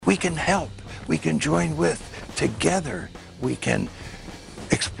We can help. We can join with. Together, we can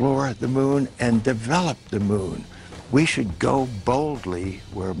explore the moon and develop the moon. We should go boldly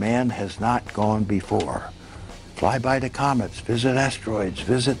where man has not gone before. Fly by the comets, visit asteroids,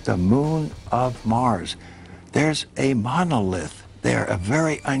 visit the moon of Mars. There's a monolith there, a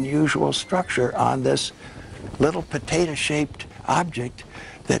very unusual structure on this little potato-shaped object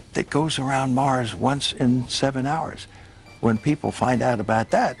that goes around Mars once in 7 hours. When people find out about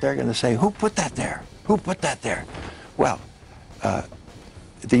that, they're going to say, who put that there? Who put that there? Well,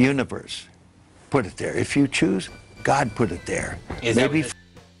 the universe put it there. If you choose, God put it there. And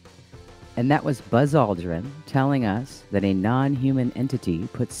that was Buzz Aldrin telling us that a non-human entity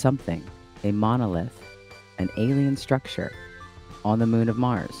put something, a monolith, an alien structure, on the moon of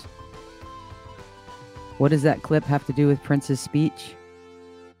Mars. What does that clip have to do with Prince's speech?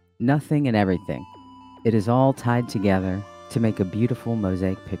 Nothing and everything. It is all tied together to make a beautiful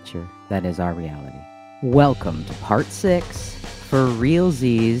mosaic picture that is our reality. Welcome to part 6 for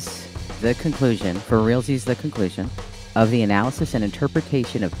Realsies, the conclusion of the analysis and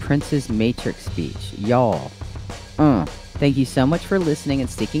interpretation of Prince's Matrix speech. Y'all, thank you so much for listening and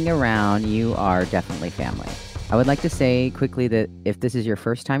sticking around. You are definitely family. I would like to say quickly that if this is your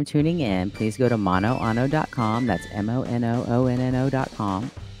first time tuning in, please go to monoonno.com. That's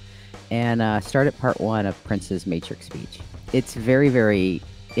MONOONNO.com. And start at part 1 of Prince's Matrix speech. It's very, very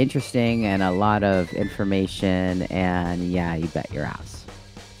interesting and a lot of information. And yeah, you bet your ass.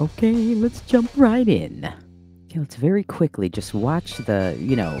 Okay, let's jump right in. Okay, let's very quickly just watch the,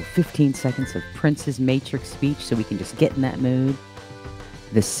 15 seconds of Prince's Matrix speech so we can just get in that mood.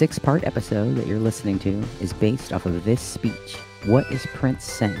 This 6-part episode that you're listening to is based off of this speech. What is Prince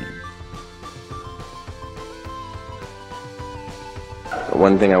saying?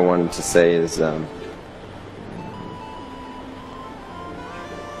 One thing I wanted to say is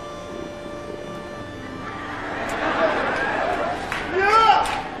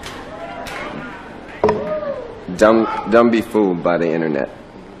don't be fooled by the internet.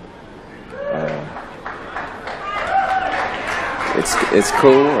 It's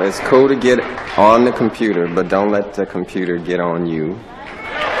cool. It's cool to get on the computer, but don't let the computer get on you.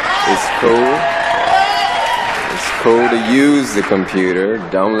 It's cool. It's cool to use the computer.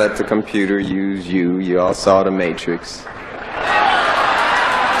 Don't let the computer use you. You all saw The Matrix.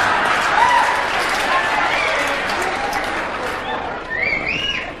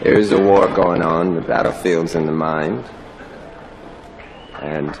 There is a war going on. The battlefield's in the mind.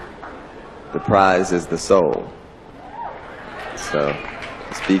 And the prize is the soul. So,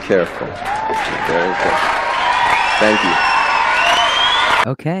 just be careful. Be very careful. Thank you.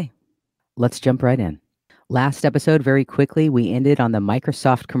 Okay, let's jump right in. Last episode, very quickly, we ended on the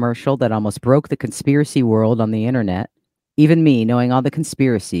Microsoft commercial that almost broke the conspiracy world on the internet. Even me, knowing all the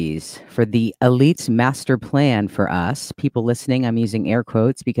conspiracies for the elite's master plan for us. People listening, I'm using air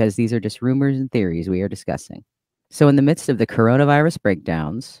quotes because these are just rumors and theories we are discussing. So in the midst of the coronavirus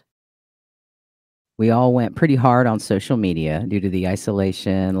breakdowns, we all went pretty hard on social media due to the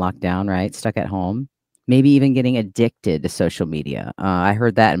isolation, lockdown, right? Stuck at home. Maybe even getting addicted to social media. I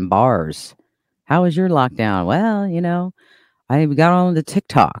heard that in bars. How was your lockdown? Well, I got on to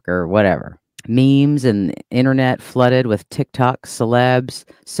TikTok or whatever. Memes and internet flooded with TikTok celebs,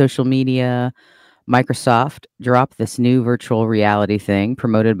 social media. Microsoft dropped this new virtual reality thing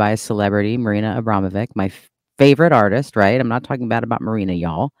promoted by a celebrity, Marina Abramovic, my favorite artist, right? I'm not talking bad about Marina,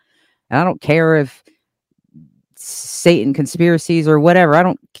 y'all. And I don't care if Satan conspiracies or whatever. I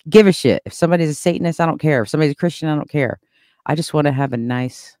don't give a shit. If somebody's a Satanist, I don't care. If somebody's a Christian, I don't care. I just want to have a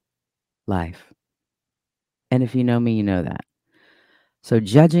nice life. And if you know me, you know that. So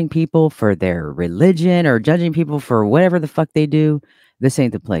judging people for their religion or judging people for whatever the fuck they do, this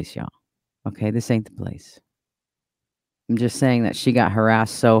ain't the place, y'all. Okay, this ain't the place. I'm just saying that she got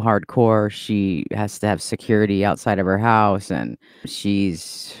harassed so hardcore, she has to have security outside of her house, and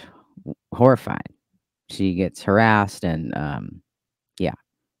she's horrified. She gets harassed and,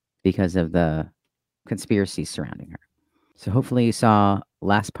 because of the conspiracy surrounding her. So hopefully you saw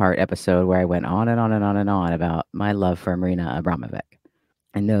last part episode where I went on and on and on and on about my love for Marina Abramovic.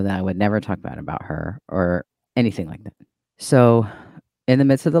 I know that I would never talk bad about her or anything like that. So in the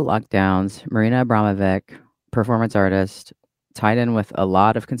midst of the lockdowns, Marina Abramovic, performance artist, tied in with a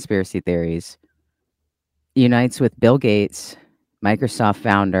lot of conspiracy theories, unites with Bill Gates, Microsoft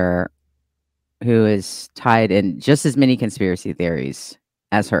founder, who is tied in just as many conspiracy theories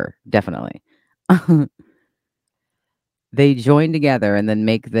as her, definitely. They join together and then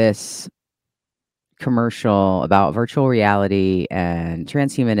make this commercial about virtual reality and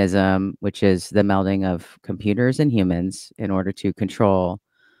transhumanism, which is the melding of computers and humans in order to control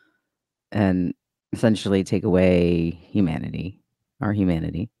and essentially take away humanity, our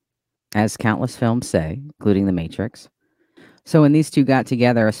humanity, as countless films say, including The Matrix. So when these two got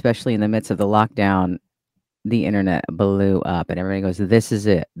together, especially in the midst of the lockdown, the internet blew up and everybody goes, this is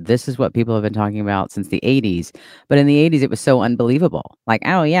it. This is what people have been talking about since the 80s. But in the 80s, it was so unbelievable. Like,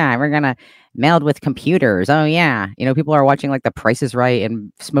 oh, yeah, we're going to meld with computers. Oh, yeah. People are watching like The Price is Right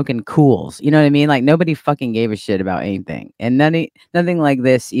and smoking cools. You know what I mean? Like, nobody fucking gave a shit about anything. And nothing like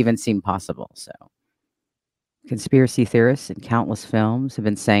this even seemed possible. So, conspiracy theorists in countless films have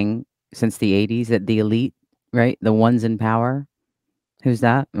been saying since the 80s that the elite, right? The ones in power. Who's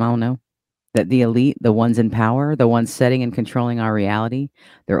that? I don't know. That the elite, the ones in power, the ones setting and controlling our reality,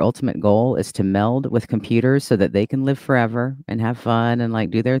 their ultimate goal is to meld with computers so that they can live forever and have fun and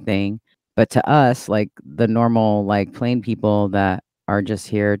like do their thing. But to us, like the normal, like plain people that are just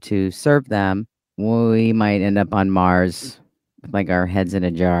here to serve them, we might end up on Mars with like our heads in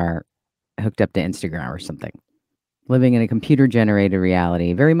a jar, hooked up to Instagram or something. Living in a computer generated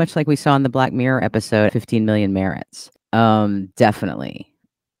reality, very much like we saw in the Black Mirror episode 15 Million Merits. Definitely.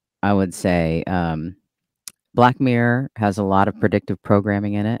 I would say Black Mirror has a lot of predictive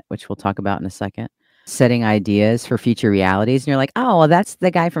programming in it, which we'll talk about in a second. Setting ideas for future realities. And you're like, oh, well, that's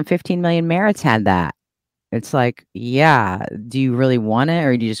the guy from 15 Million Merits had that. It's like, yeah, do you really want it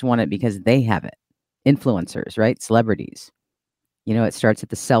or do you just want it because they have it? Influencers, right? Celebrities. It starts at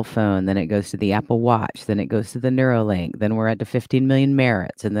the cell phone, then it goes to the Apple Watch, then it goes to the Neuralink, then we're at the 15 million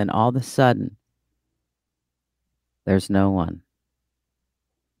merits, and then all of a sudden, there's no one.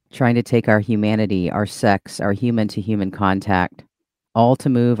 Trying to take our humanity, our sex, our human-to-human contact, all to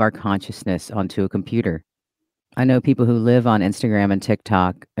move our consciousness onto a computer. I know people who live on Instagram and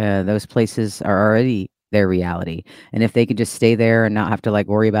TikTok. Those places are already their reality. And if they could just stay there and not have to like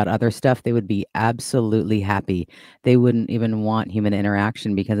worry about other stuff, they would be absolutely happy. They wouldn't even want human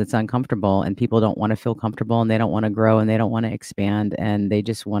interaction because it's uncomfortable and people don't want to feel comfortable and they don't want to grow and they don't want to expand and they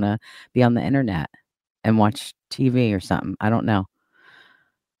just want to be on the internet and watch TV or something. I don't know.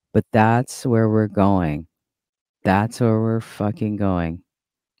 But that's where we're going. That's where we're fucking going.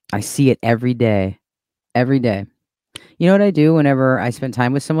 I see it every day. Every day. You know what I do whenever I spend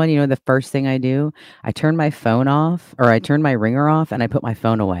time with someone? The first thing I do? I turn my phone off or I turn my ringer off and I put my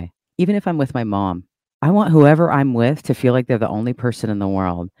phone away. Even if I'm with my mom. I want whoever I'm with to feel like they're the only person in the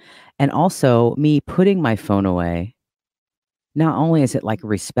world. And also me putting my phone away. Not only is it like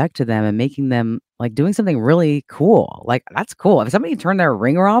respect to them and making them like doing something really cool. Like that's cool. If somebody turned their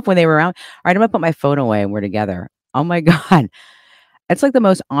ringer off when they were around, all right, I'm gonna put my phone away and we're together. Oh my God. It's like the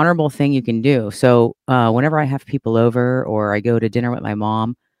most honorable thing you can do. So whenever I have people over or I go to dinner with my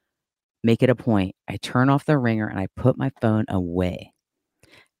mom, make it a point. I turn off the ringer and I put my phone away.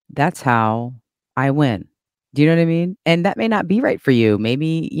 That's how I win. Do you know what I mean? And that may not be right for you.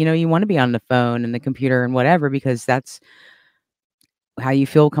 Maybe, you want to be on the phone and the computer and whatever because that's how you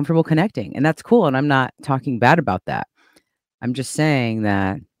feel comfortable connecting. And that's cool. And I'm not talking bad about that. I'm just saying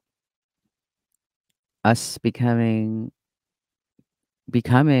that us becoming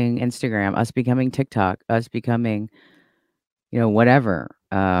Instagram, us becoming TikTok, us becoming, whatever,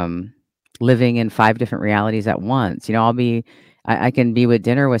 living in 5 different realities at once. I can be with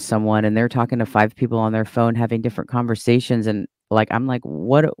dinner with someone and they're talking to 5 people on their phone, having different conversations. And like, I'm like,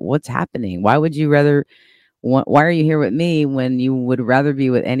 what's happening? Why would you rather, why are you here with me when you would rather be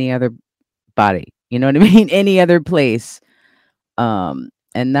with any other body? You know what I mean? Any other place. And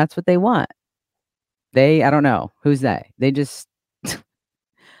that's what they want. I don't know. Who's they? They just,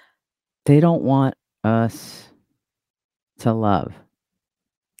 they don't want us to love.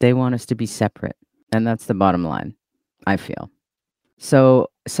 They want us to be separate. And that's the bottom line, I feel. So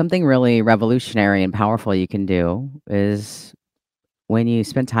something really revolutionary and powerful you can do is when you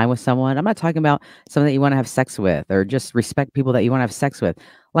spend time with someone. I'm not talking about someone that you want to have sex with or just respect people that you want to have sex with.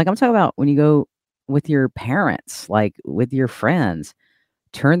 Like I'm talking about when you go with your parents, like with your friends,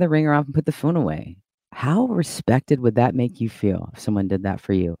 turn the ringer off and put the phone away. How respected would that make you feel if someone did that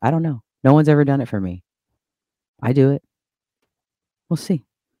for you? I don't know. No one's ever done it for me. I do it. We'll see.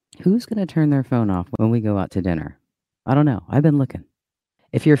 Who's going to turn their phone off when we go out to dinner? I don't know. I've been looking.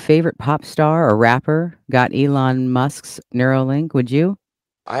 If your favorite pop star or rapper got Elon Musk's Neuralink, would you?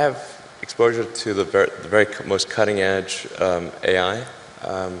 I have exposure to the very most cutting edge AI,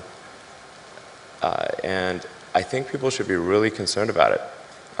 and I think people should be really concerned about it.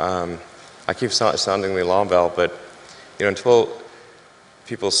 I keep sounding the alarm bell, but until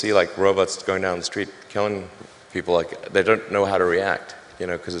people see like robots going down the street killing people, like they don't know how to react,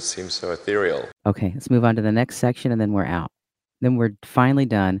 because it seems so ethereal. Okay, let's move on to the next section, and then we're out. Then we're finally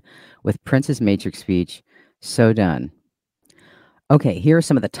done with Prince's Matrix speech. So done. Okay, here are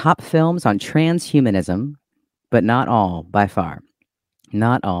some of the top films on transhumanism, but not all by far.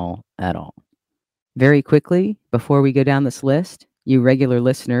 Not all at all. Very quickly, before we go down this list, you regular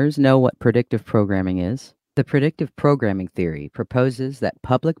listeners know what predictive programming is. The predictive programming theory proposes that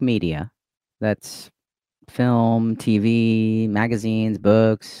public media, that's film, TV, magazines,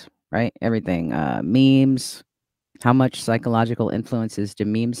 books, right? Everything, memes. How much psychological influences do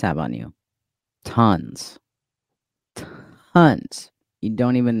memes have on you? Tons. Tons. You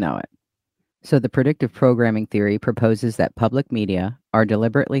don't even know it. So the predictive programming theory proposes that public media are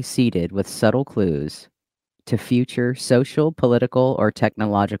deliberately seeded with subtle clues to future social, political, or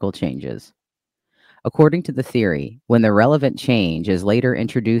technological changes. According to the theory, when the relevant change is later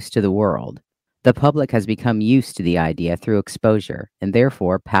introduced to the world, the public has become used to the idea through exposure and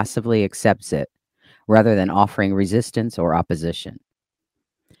therefore passively accepts it rather than offering resistance or opposition.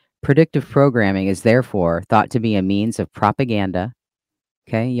 Predictive programming is therefore thought to be a means of propaganda.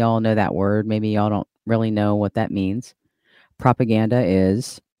 Okay, y'all know that word. Maybe y'all don't really know what that means. Propaganda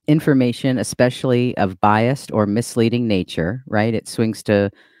is information, especially of biased or misleading nature, right? It swings to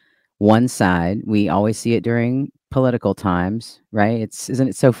one side. We always see it during political times, right? Isn't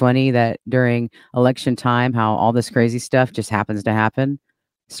it so funny that during election time, how all this crazy stuff just happens to happen?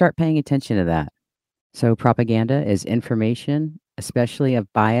 Start paying attention to that. So propaganda is information, especially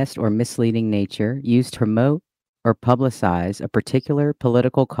of biased or misleading nature, used to promote or publicize a particular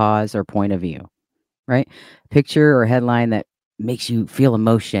political cause or point of view, right? Picture or headline that makes you feel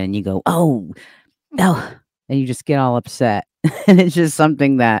emotion. You go, oh, no. And you just get all upset. And it's just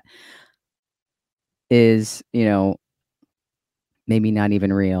something that is, maybe not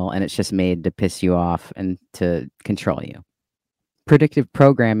even real. And it's just made to piss you off and to control you. Predictive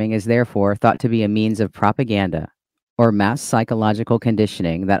programming is therefore thought to be a means of propaganda or mass psychological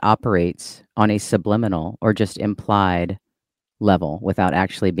conditioning that operates on a subliminal or just implied level without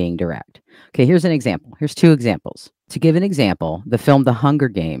actually being direct. Okay, here's an example. Here's two examples. To give an example, the film The Hunger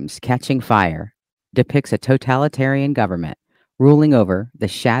Games: Catching Fire depicts a totalitarian government ruling over the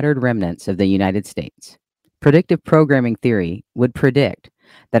shattered remnants of the United States. Predictive programming theory would predict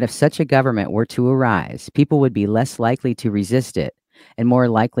that if such a government were to arise, people would be less likely to resist it and more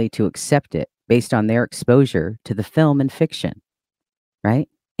likely to accept it based on their exposure to the film and fiction, right?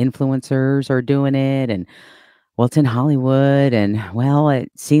 Influencers are doing it, and well, it's in Hollywood, and well, it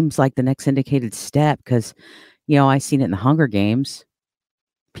seems like the next indicated step because, I seen it in the Hunger Games.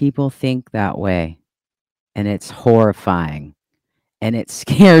 People think that way, and it's horrifying, and it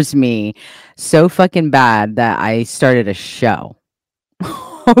scares me so fucking bad that I started a show.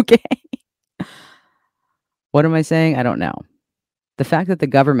 Okay. What am I saying? I don't know. The fact that the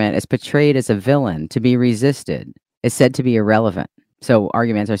government is portrayed as a villain to be resisted is said to be irrelevant. So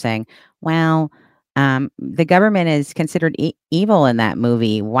arguments are saying, well, the government is considered evil in that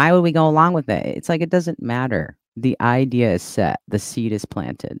movie. Why would we go along with it? It's like it doesn't matter. The idea is set. The seed is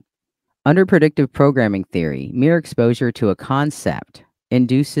planted. Under predictive programming theory, mere exposure to a concept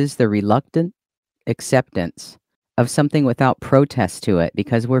induces the reluctant acceptance of something without protest to it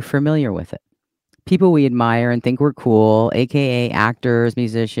because we're familiar with it. People we admire and think we're cool, aka actors,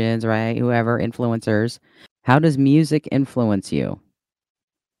 musicians, right? Whoever, influencers. How does music influence you?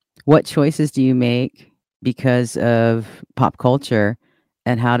 What choices do you make because of pop culture,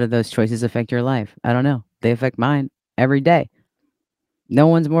 and how do those choices affect your life? I don't know. They affect mine every day. No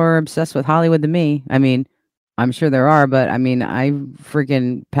one's more obsessed with Hollywood than me. I mean, I'm sure there are, but I mean, I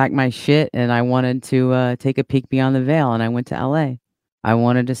freaking packed my shit and I wanted to take a peek beyond the veil, and I went to LA. I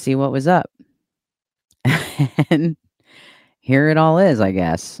wanted to see what was up. And here it all is, I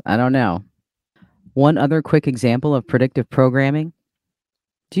guess. I don't know. One other quick example of predictive programming.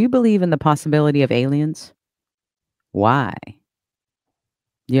 Do you believe in the possibility of aliens? Why?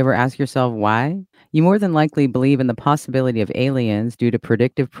 Do you ever ask yourself why? You more than likely believe in the possibility of aliens due to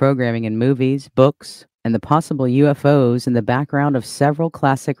predictive programming in movies, books, and the possible UFOs in the background of several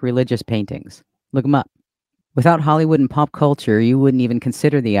classic religious paintings. Look them up. Without Hollywood and pop culture, you wouldn't even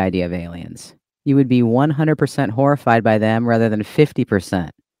consider the idea of aliens. You would be 100% horrified by them rather than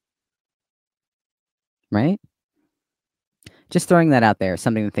 50%. Right? Just throwing that out there,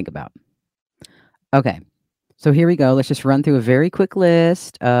 something to think about. Okay, so here we go. Let's just run through a very quick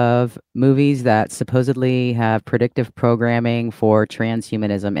list of movies that supposedly have predictive programming for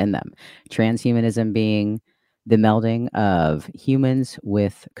transhumanism in them. Transhumanism being the melding of humans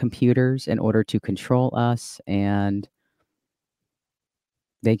with computers in order to control us, and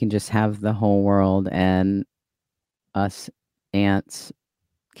they can just have the whole world, and us ants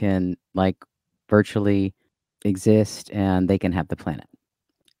can virtually exist, and they can have the planet.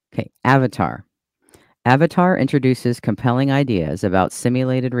 Okay, Avatar. Avatar introduces compelling ideas about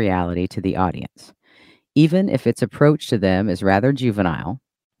simulated reality to the audience, even if its approach to them is rather juvenile,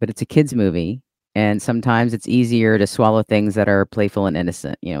 but it's a kids' movie, and sometimes it's easier to swallow things that are playful and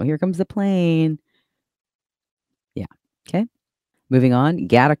innocent. Here comes the plane. Yeah. Okay. Moving on.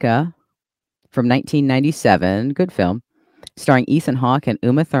 Gattaca from 1997. Good film. Starring Ethan Hawke and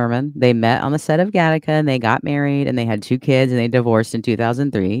Uma Thurman. They met on the set of Gattaca and they got married and they had 2 kids and they divorced in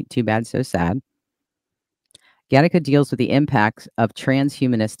 2003. Too bad, so sad. Gattaca deals with the impacts of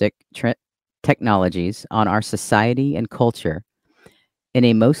transhumanistic technologies on our society and culture in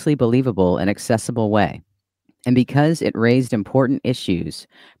a mostly believable and accessible way. And because it raised important issues,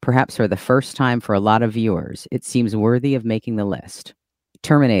 perhaps for the first time for a lot of viewers, it seems worthy of making the list.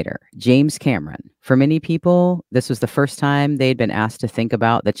 Terminator, James Cameron. For many people, this was the first time they'd been asked to think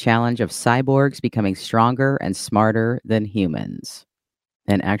about the challenge of cyborgs becoming stronger and smarter than humans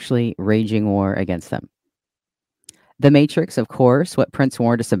and actually waging war against them. The Matrix, of course, what Prince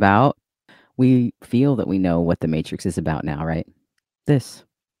warned us about. We feel that we know what The Matrix is about now, right? This.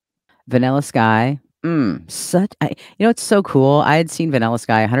 Vanilla Sky. It's so cool. I had seen Vanilla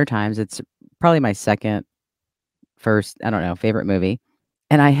Sky 100 times. It's probably my first, favorite movie.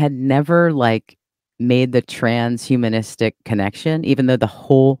 And I had never made the transhumanistic connection, even though the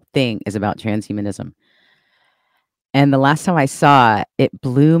whole thing is about transhumanism. And the last time I saw it, it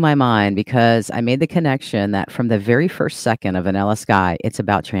blew my mind because I made the connection that from the very first second of Vanilla Sky, it's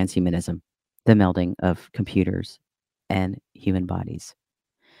about transhumanism, the melding of computers and human bodies.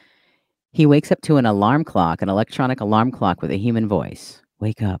 He wakes up to an alarm clock, an electronic alarm clock with a human voice.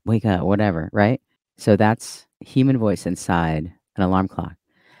 Wake up, whatever, right? So that's human voice inside an alarm clock.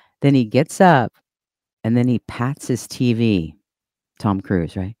 Then he gets up and then he pats his TV. Tom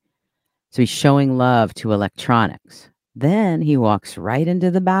Cruise, right? So he's showing love to electronics. Then he walks right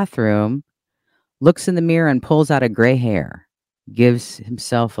into the bathroom, looks in the mirror and pulls out a gray hair. Gives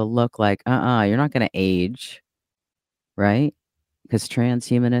himself a look like, you're not going to age, right? Because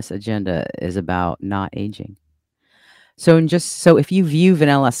transhumanist agenda is about not aging. So if you view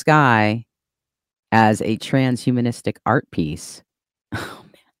Vanilla Sky as a transhumanistic art piece, oh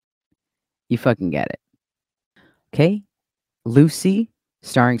man, you fucking get it. Okay, Lucy,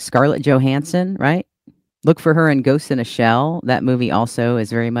 starring Scarlett Johansson, right? Look for her in Ghost in a Shell. That movie also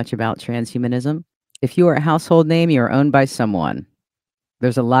is very much about transhumanism. If you are a household name, you are owned by someone.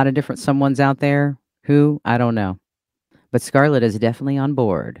 There's a lot of different someones out there. Who? I don't know. But Scarlett is definitely on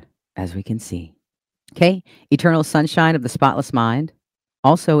board, as we can see. Okay, Eternal Sunshine of the Spotless Mind.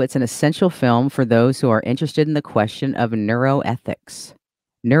 Also, it's an essential film for those who are interested in the question of neuroethics.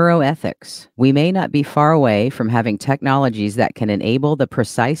 Neuroethics. We may not be far away from having technologies that can enable the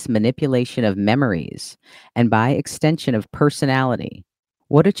precise manipulation of memories and, by extension, of personality.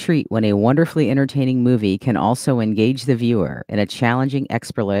 What a treat when a wonderfully entertaining movie can also engage the viewer in a challenging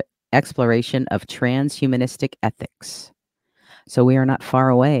exploration of transhumanistic ethics. So we are not far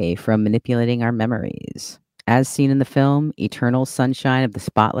away from manipulating our memories. As seen in the film, Eternal Sunshine of the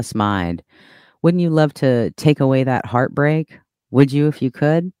Spotless Mind. Wouldn't you love to take away that heartbreak? Would you if you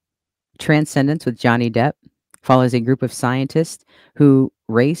could? Transcendence with Johnny Depp follows a group of scientists who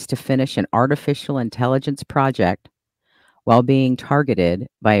race to finish an artificial intelligence project while being targeted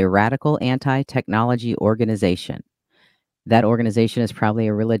by a radical anti-technology organization. That organization is probably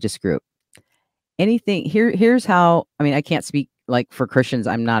a religious group. Here's how, I can't speak for Christians.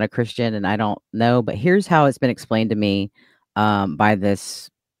 I'm not a Christian and I don't know, but here's how it's been explained to me by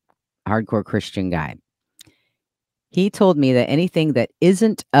this hardcore Christian guy. He told me that anything that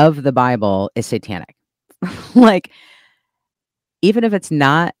isn't of the Bible is satanic. Even if it's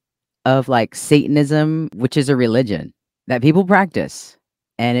not of Satanism, which is a religion that people practice,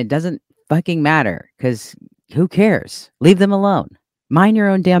 and it doesn't fucking matter because who cares? Leave them alone. Mind your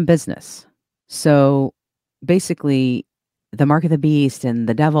own damn business. So basically, the mark of the beast and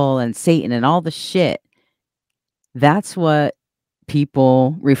the devil and Satan and all the shit, that's what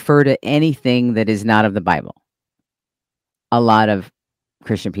people refer to anything that is not of the Bible. A lot of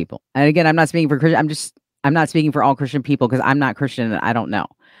Christian people. And again, I'm not speaking for Christian. I'm not speaking for all Christian people because I'm not Christian and I don't know.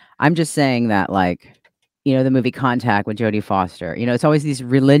 I'm just saying that the movie Contact with Jodie Foster, it's always these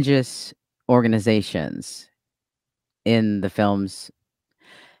religious organizations in the films.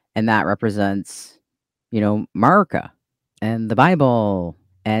 And that represents, America and the Bible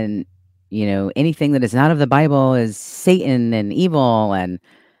and, anything that is not of the Bible is Satan and evil. And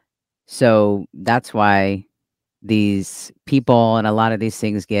so that's why these people and a lot of these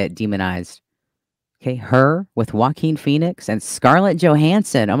things get demonized. Okay, Her with Joaquin Phoenix and Scarlett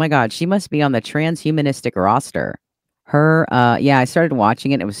Johansson. Oh my God, she must be on the transhumanistic roster. Yeah, I started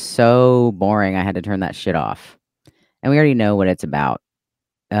watching it. It was so boring. I had to turn that shit off. And we already know what it's about.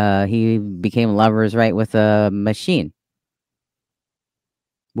 He became lovers, right, with a machine.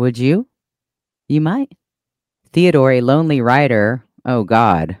 Would you? You might. Theodore, a lonely writer. Oh,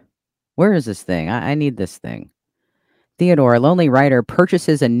 God. Where is this thing? I need this thing. Theodore, a lonely writer,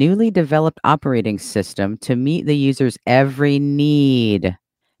 purchases a newly developed operating system to meet the user's every need.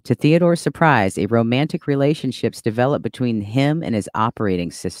 To Theodore's surprise, a romantic relationship's developed between him and his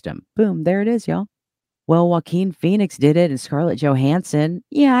operating system. Boom, there it is, y'all. Well, Joaquin Phoenix did it and Scarlett Johansson.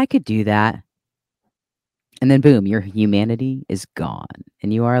 Yeah, I could do that. And then boom, your humanity is gone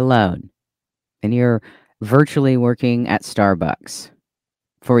and you are alone. And you're virtually working at Starbucks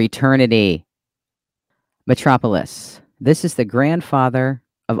for eternity. Metropolis. This is the grandfather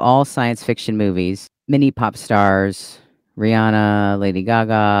of all science fiction movies. Many pop stars, Rihanna, Lady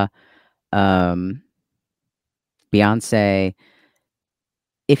Gaga, Beyonce.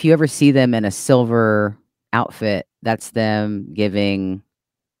 If you ever see them in a silver outfit, that's them giving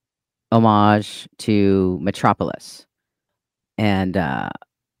homage to Metropolis. And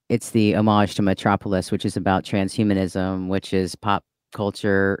it's the homage to Metropolis, which is about transhumanism, which is pop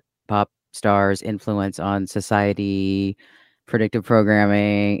culture, pop stars' influence on society, predictive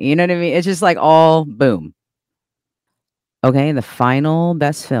programming. You know what I mean? It's just like all boom. Okay, the final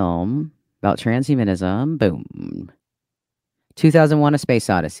best film about transhumanism, boom. 2001: A Space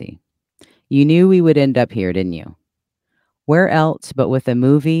Odyssey. You knew we would end up here, didn't you? Where else but with a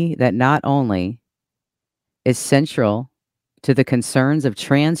movie that not only is central to the concerns of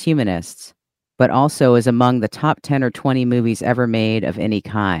transhumanists, but also is among the top 10 or 20 movies ever made of any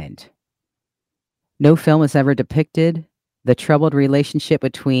kind. No film has ever depicted the troubled relationship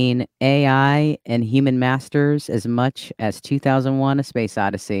between AI and human masters as much as 2001: A Space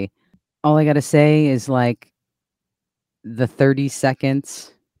Odyssey. All I gotta say is like the 30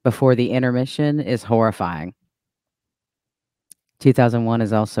 seconds before the intermission is horrifying. 2001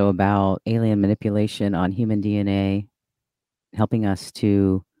 is also about alien manipulation on human DNA, helping us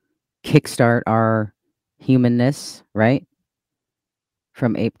to kickstart our humanness, right?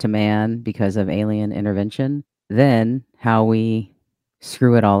 From ape to man because of alien intervention. Then how we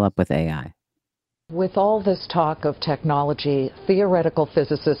screw it all up with AI. With all this talk of technology, theoretical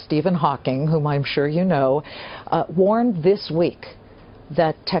physicist Stephen Hawking, whom I'm sure you know, warned this week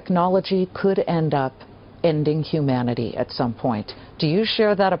that technology could end up ending humanity at some point. Do you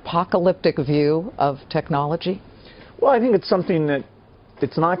share that apocalyptic view of technology? Well, I think it's something that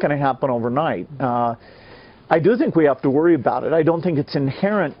it's not going to happen overnight. I do think we have to worry about it. I don't think it's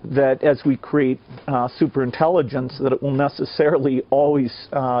inherent that as we create superintelligence that it will necessarily always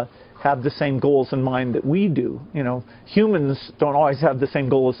have the same goals in mind that we do. You know, humans don't always have the same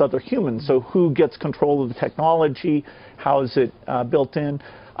goal as other humans. So who gets control of the technology? How is it built in?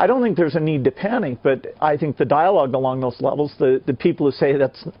 I don't think there's a need to panic, but I think the dialogue along those levels, the people who say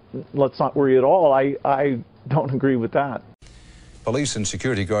let's not worry at all, I don't agree with that. Police and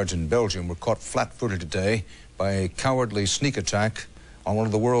security guards in Belgium were caught flat-footed today by a cowardly sneak attack on one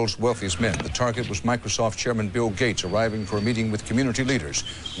of the world's wealthiest men. The target was Microsoft Chairman Bill Gates, arriving for a meeting with community leaders.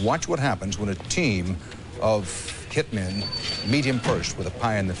 Watch what happens when a team of hitmen meet him first with a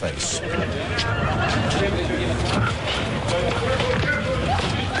pie in the face.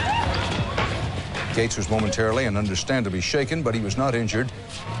 Gates was momentarily and understandably shaken, but he was not injured.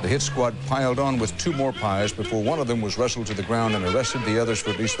 The hit squad piled on with two more pies before one of them was wrestled to the ground and arrested. The others,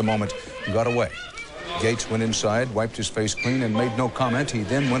 for at least the moment, got away. Gates went inside, wiped his face clean, and made no comment. He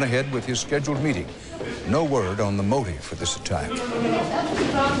then went ahead with his scheduled meeting. No word on the motive for this attack.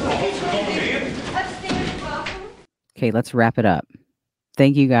 Okay, let's wrap it up.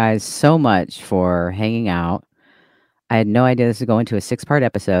 Thank you guys so much for hanging out. I had no idea this was going to a 6-part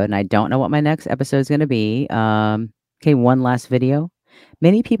episode, and I don't know what my next episode is going to be. Okay, one last video.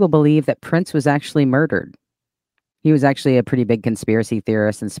 Many people believe that Prince was actually murdered. He was actually a pretty big conspiracy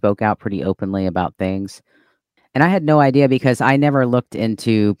theorist and spoke out pretty openly about things. And I had no idea because I never looked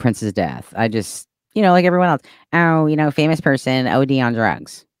into Prince's death. I just, like everyone else, famous person, OD on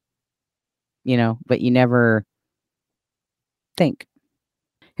drugs. But you never think.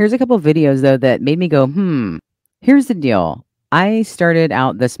 Here's a couple of videos, though, that made me go, Here's the deal. I started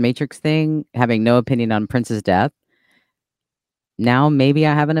out this Matrix thing having no opinion on Prince's death. Now maybe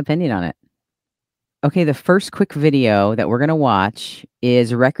I have an opinion on it. Okay, the first quick video that we're going to watch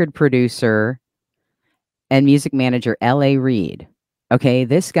is record producer and music manager L.A. Reid. Okay,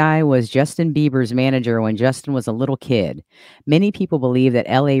 this guy was Justin Bieber's manager when Justin was a little kid. Many people believe that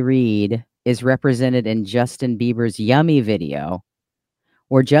L.A. Reid is represented in Justin Bieber's Yummy video,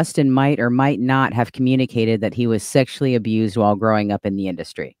 or Justin might or might not have communicated that he was sexually abused while growing up in the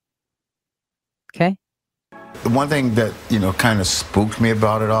industry. Okay? The one thing that, kind of spooked me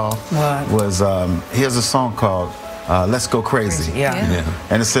about it all was he has a song called Let's Go Crazy. Yeah.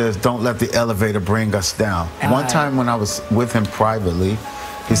 And it says, don't let the elevator bring us down. One time when I was with him privately,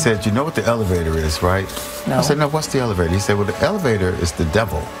 he said, you know what the elevator is, right? No. I said, no, what's the elevator? He said, well, the elevator is the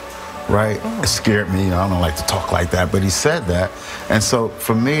devil, right? It scared me. I don't like to talk like that, but he said that. And so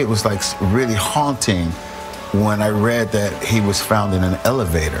for me, it was like really haunting when I read that he was found in an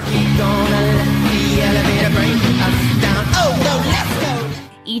elevator.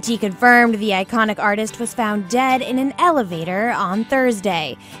 E.T. confirmed the iconic artist was found dead in an elevator on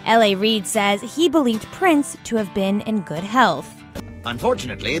Thursday. L.A. Reid says he believed Prince to have been in good health.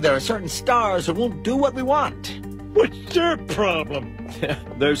 Unfortunately, there are certain stars who won't do what we want. What's their problem?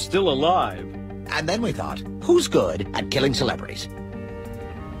 They're still alive. And then we thought, who's good at killing celebrities?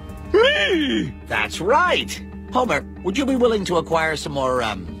 Me! That's right! Homer, would you be willing to acquire some more,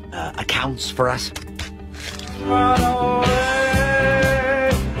 accounts for us?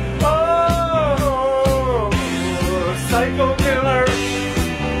 Psycho killer!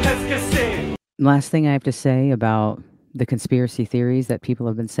 Escassin! Last thing I have to say about the conspiracy theories that people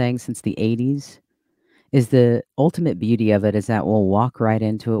have been saying since the 80s is the ultimate beauty of it is that we'll walk right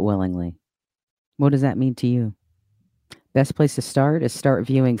into it willingly. What does that mean to you? Best place to start is start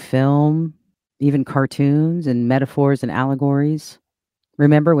viewing film, even cartoons and metaphors and allegories.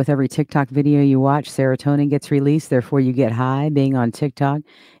 Remember, with every TikTok video you watch, serotonin gets released, therefore you get high. Being on TikTok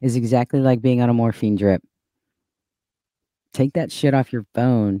is exactly like being on a morphine drip. Take that shit off your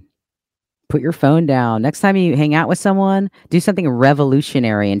phone. Put your phone down. Next time you hang out with someone, do something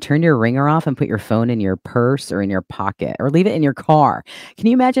revolutionary and turn your ringer off and put your phone in your purse or in your pocket or leave it in your car. Can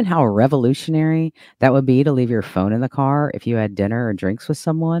you imagine how revolutionary that would be to leave your phone in the car if you had dinner or drinks with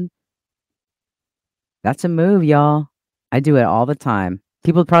someone? That's a move, y'all. I do it all the time.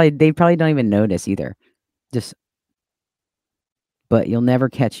 They probably don't even notice either. But you'll never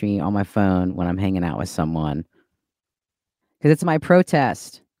catch me on my phone when I'm hanging out with someone. Because it's my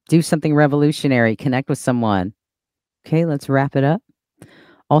protest. Do something revolutionary. Connect with someone. Okay, let's wrap it up.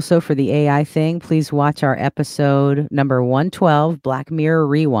 Also, for the AI thing, please watch our episode number 112, Black Mirror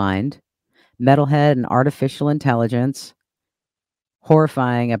Rewind, Metalhead and Artificial Intelligence.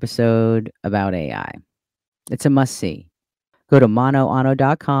 Horrifying episode about AI. It's a must-see. Go to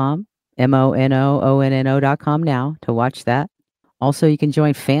monoonno.com, monoonno.com now to watch that. Also, you can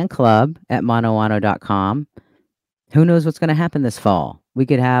join fan club at monoonno.com. Who knows what's going to happen this fall? We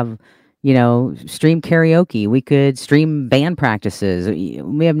could have, stream karaoke. We could stream band practices.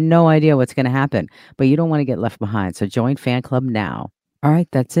 We have no idea what's going to happen, but you don't want to get left behind. So join fan club now. All right,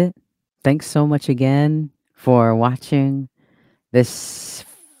 that's it. Thanks so much again for watching this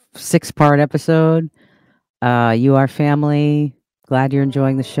 6-part episode. You are family. Glad you're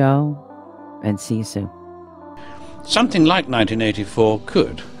enjoying the show, and see you soon. Something like 1984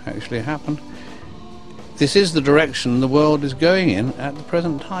 could actually happen. This is the direction the world is going in at the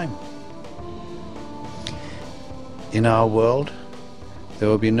present time. In our world, there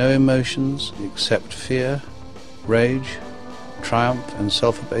will be no emotions except fear, rage, triumph, and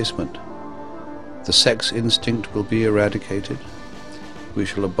self-abasement. The sex instinct will be eradicated. We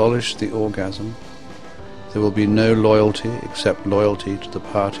shall abolish the orgasm. There will be no loyalty except loyalty to the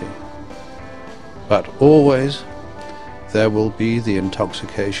party. But always there will be the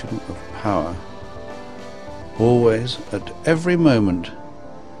intoxication of power. Always, at every moment,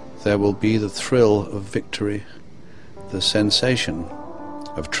 there will be the thrill of victory, the sensation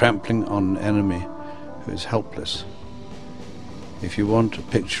of trampling on an enemy who is helpless. If you want a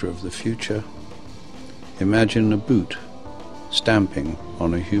picture of the future, imagine a boot stamping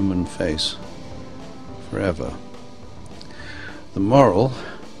on a human face forever. The moral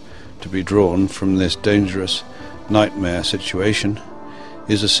to be drawn from this dangerous nightmare situation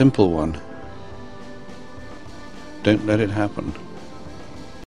is a simple one. Don't let it happen.